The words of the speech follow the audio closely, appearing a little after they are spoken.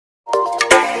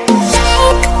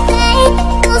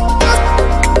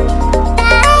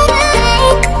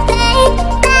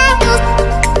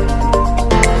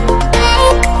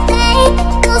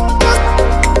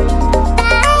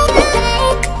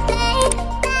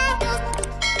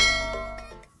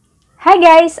Hi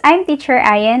guys, I'm teacher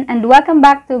Ayen and welcome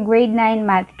back to grade 9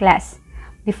 math class.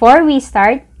 Before we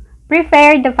start,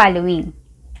 prepare the following.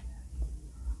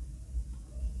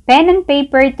 Pen and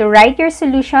paper to write your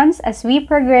solutions as we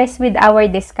progress with our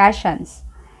discussions.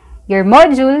 Your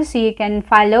module so you can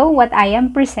follow what I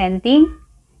am presenting.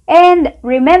 And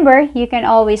remember, you can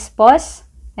always pause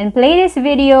and play this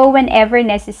video whenever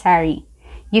necessary.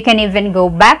 You can even go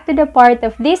back to the part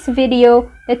of this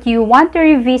video that you want to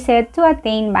revisit to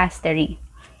attain mastery.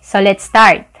 So let's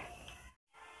start.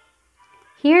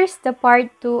 Here's the part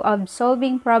 2 of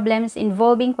solving problems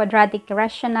involving quadratic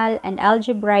rational and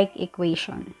algebraic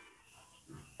equation.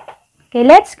 Okay,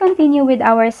 let's continue with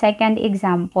our second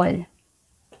example.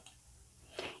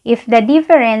 If the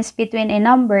difference between a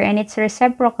number and its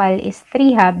reciprocal is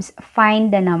 3 halves,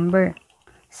 find the number.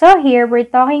 So here, we're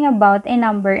talking about a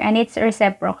number and its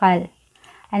reciprocal.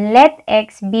 And let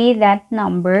x be that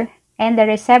number and the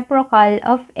reciprocal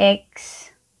of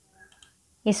x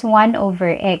is 1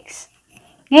 over x.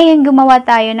 Ngayon, gumawa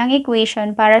tayo ng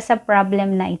equation para sa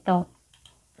problem na ito.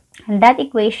 And that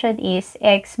equation is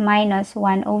x minus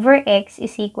 1 over x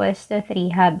is equals to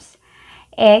 3 halves.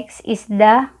 X is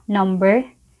the number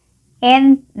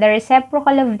and the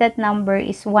reciprocal of that number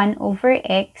is 1 over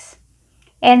x.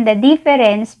 And the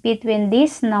difference between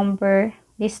these two numbers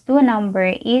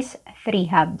is 3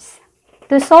 halves.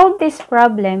 To solve this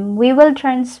problem, we will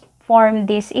transform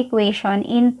this equation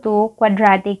into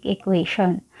quadratic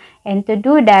equation. And to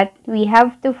do that, we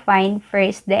have to find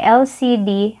first the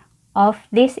LCD of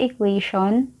this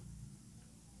equation.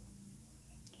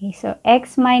 Okay, so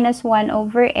x minus 1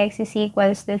 over x is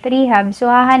equals to 3 halves. So,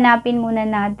 hahanapin muna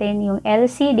natin yung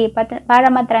LCD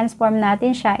para matransform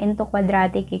natin siya into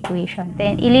quadratic equation.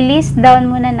 Then, ililist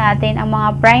down muna natin ang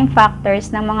mga prime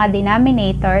factors ng mga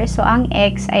denominator. So, ang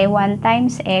x ay 1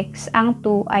 times x, ang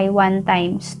 2 ay 1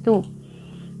 times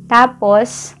 2.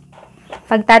 Tapos,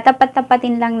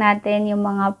 pagtatapat-tapatin lang natin yung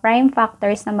mga prime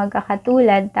factors na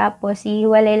magkakatulad. Tapos,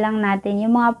 ihiwalay lang natin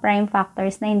yung mga prime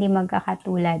factors na hindi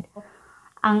magkakatulad.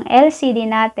 Ang LCD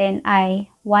natin ay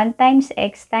 1 times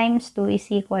x times 2 is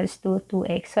equals to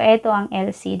 2x. So, ito ang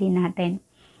LCD natin.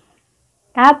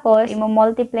 Tapos,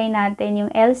 i-multiply natin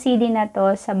yung LCD na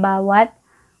to sa bawat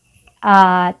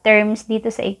terms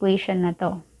dito sa equation na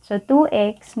to. So,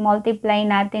 2x, multiply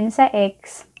natin sa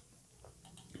x,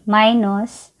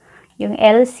 minus yung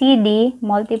LCD,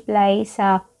 multiply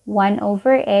sa 1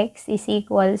 over x is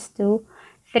equals to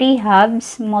 3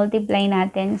 halves, multiply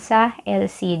natin sa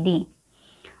LCD.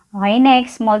 Okay,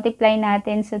 next, multiply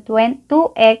natin sa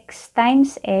 2x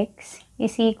times x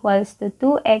is equals to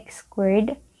 2x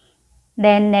squared.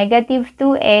 Then, negative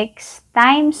 2x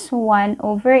times 1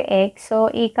 over x.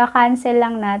 So, ika-cancel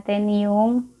lang natin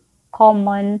yung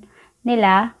common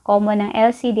nila, common ng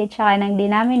LCD at saka ng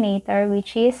denominator,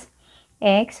 which is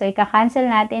x. So, ika-cancel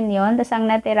natin yon. Tapos,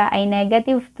 ang natira ay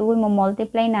negative 2.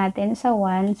 Multiply natin sa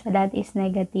 1. So, that is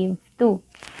negative 2.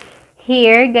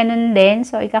 Here, ganun din.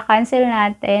 So, ika-cancel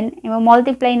natin.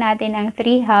 I-multiply natin ang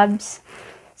 3 halves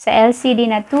sa LCD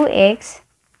na 2x.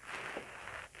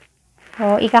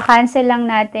 So, ika-cancel lang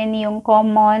natin yung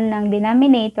common ng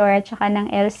denominator at saka ng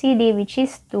LCD, which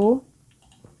is 2.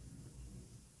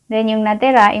 Then, yung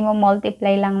natira,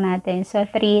 i-multiply lang natin. So,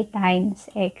 3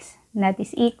 times x. That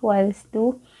is equals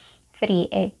to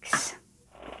 3x.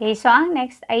 Okay, so ang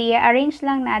next ay i-arrange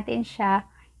lang natin siya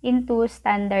into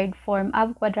standard form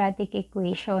of quadratic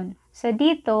equation. So,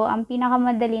 dito, ang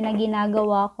pinakamadali na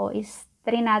ginagawa ko is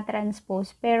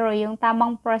trinatranspose. Pero, yung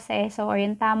tamang proseso or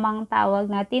yung tamang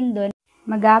tawag natin dun,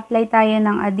 mag-a-apply tayo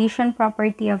ng addition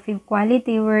property of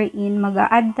equality wherein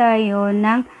mag-a-add tayo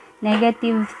ng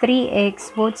negative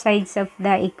 3x both sides of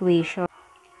the equation.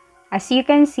 As you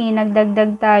can see,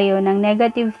 nagdagdag tayo ng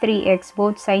negative 3x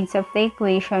both sides of the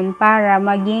equation para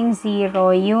maging 0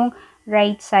 yung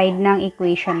right side ng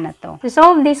equation na to. To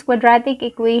solve this quadratic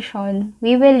equation,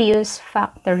 we will use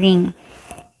factoring.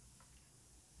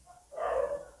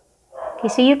 Okay,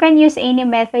 so you can use any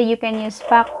method. You can use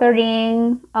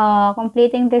factoring,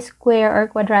 completing the square or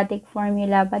quadratic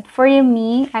formula. But for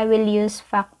me, I will use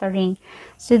factoring.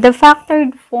 So the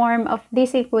factored form of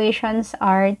these equations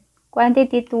are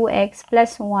quantity 2x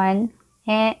plus 1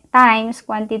 times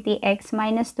quantity x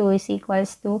minus 2 is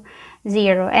equals to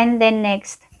 0. And then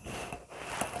next,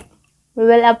 we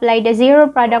will apply the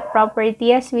zero product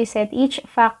property as we set each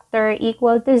factor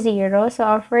equal to 0. So,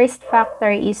 our first factor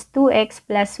is 2x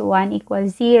plus 1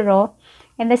 equals 0.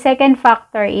 And the second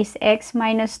factor is x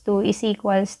minus 2 is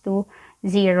equals to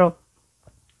 0.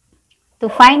 To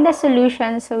find the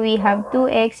solution, so we have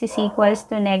 2x is equals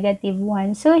to negative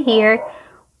 1. So, here,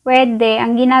 pwede,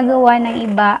 ang ginagawa ng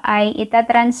iba ay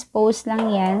itatranspose lang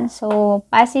yan. So,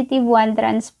 positive 1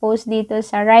 transpose dito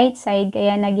sa right side,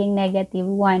 kaya naging negative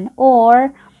 1.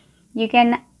 Or, you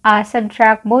can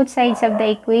subtract both sides of the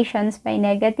equations by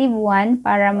negative 1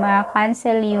 para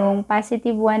ma-cancel yung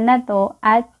positive 1 na to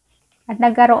at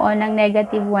nagkaroon ng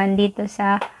negative 1 dito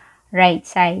sa right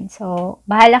side. So,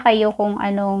 bahala kayo kung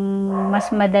anong mas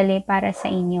madali para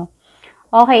sa inyo.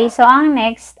 Okay, so ang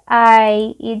next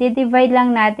ay i-divide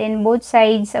lang natin both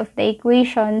sides of the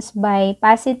equations by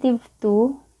positive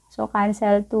 2. So,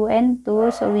 cancel 2 and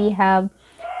 2. So, we have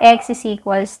x is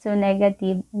equals to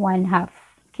negative 1/2.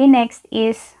 Okay, next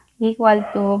is equal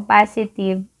to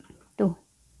positive 2.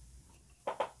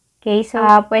 Okay, so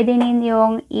pwede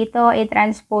ninyong ito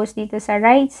i-transpose dito sa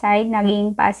right side,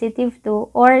 naging positive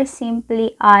 2, or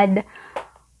simply add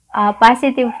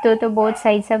positive 2 to both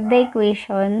sides of the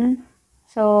equation.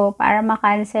 So, para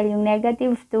ma-cancel yung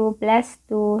negative 2 plus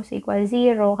 2 is equal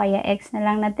 0, kaya x na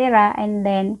lang natira, and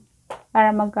then,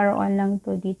 para magkaroon lang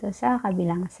 2 dito sa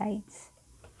kabilang sides.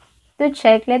 To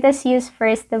check, let us use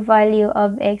first the value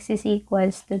of x is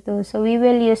equals to 2. So, we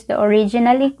will use the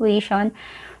original equation,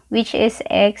 which is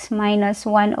x minus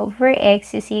 1 over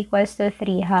x is equals to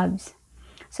 3/2.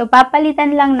 So,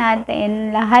 papalitan lang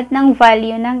natin lahat ng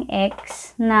value ng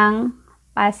x ng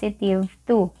positive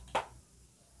 2.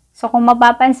 So, kung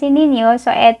mapapansin ninyo,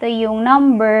 so ito yung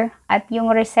number at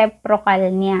yung reciprocal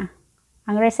niya.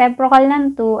 Ang reciprocal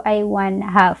ng 2 ay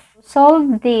 1/2.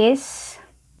 Solve this.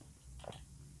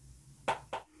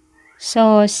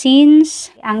 So, since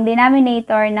ang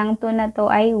denominator ng 2 na to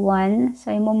ay 1,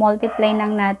 so i-multiply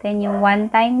lang natin yung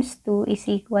 1 times 2 is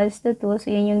equals to 2.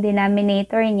 So, yun yung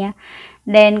denominator niya.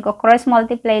 Then, cross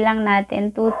multiply lang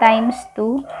natin 2 times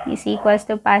 2 is equals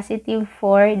to positive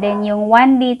 4. Then, yung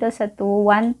 1 dito sa 2,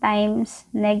 1 times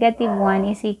negative 1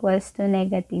 is equals to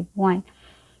negative 1.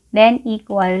 Then,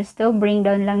 equals to, bring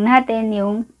down lang natin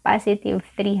yung positive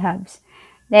 3/2.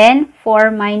 Then, 4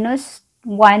 minus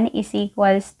 1 is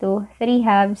equals to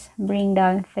 3/2, bring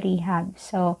down 3/2.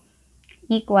 So,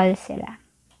 equal sila.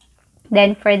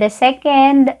 Then, for the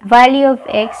second value of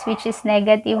x, which is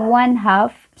negative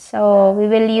 1/2, so we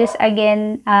will use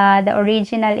again the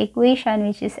original equation,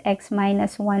 which is x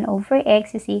minus 1 over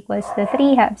x is equals to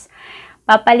 3/2.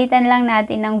 Papalitan lang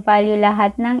natin ng value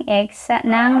lahat ng x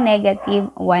ng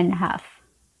negative 1/2.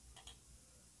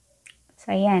 So,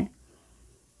 ayan.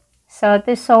 So,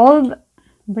 to solve,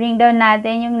 bring down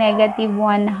natin yung negative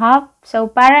 1/2.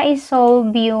 So, para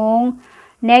i-solve yung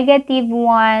negative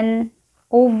 1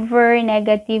 over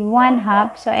negative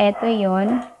 1/2, so eto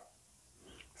yun.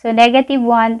 So, negative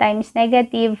 1 times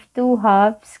negative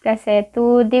 2/2, kasi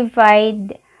to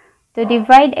divide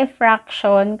a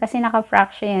fraction, kasi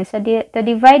naka-fraction yan. So, to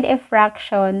divide a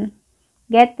fraction,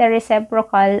 get the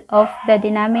reciprocal of the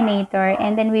denominator,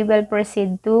 and then we will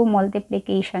proceed to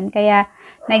multiplication. Kaya,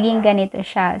 naging ganito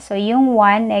siya. So, yung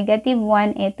 1, negative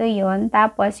 1, ito yun.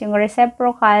 Tapos, yung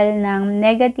reciprocal ng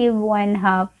negative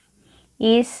 1/2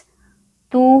 is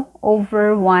 2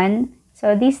 over 1.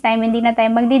 So, this time, hindi na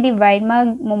tayo magdi-divide,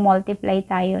 mag-multiply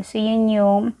tayo. So, yun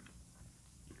yung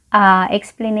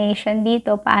explanation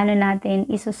dito, paano natin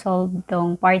isosolve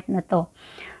tong part na to.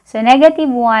 So, negative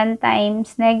 1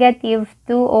 times negative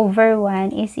 2 over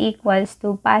 1 is equals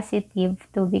to positive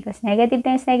 2, because negative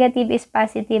times negative is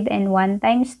positive and 1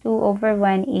 times 2 over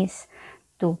 1 is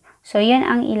 2. So, yun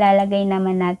ang ilalagay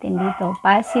naman natin dito.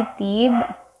 Positive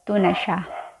 2 na siya.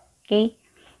 Okay?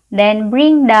 Then,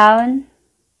 bring down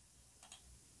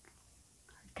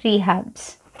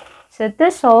 3/2. So,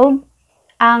 to solve,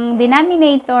 ang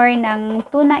denominator ng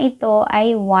 2 na ito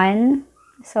ay 1.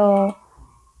 So,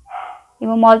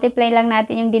 i-multiply lang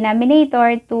natin yung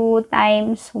denominator. 2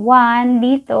 times 1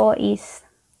 dito is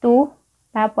 2.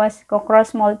 Tapos,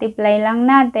 cross multiply lang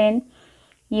natin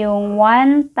yung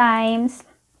 1 times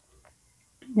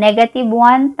negative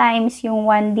 1 times yung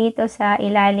 1 dito sa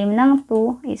ilalim ng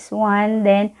 2 is 1.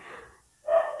 Then,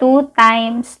 2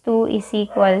 times 2 is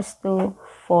equals to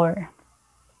 4.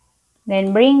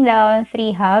 Then, bring down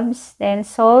 3/2. Then,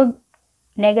 solve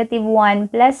negative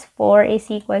 1 plus 4 is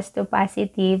equals to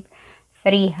positive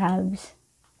 3/2.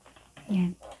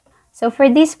 Yan. So,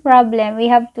 for this problem, we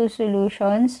have two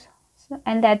solutions.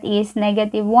 And that is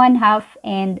negative 1/2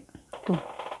 and 2.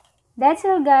 That's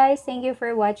all, guys. Thank you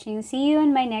for watching. See you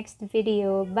in my next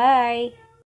video. Bye!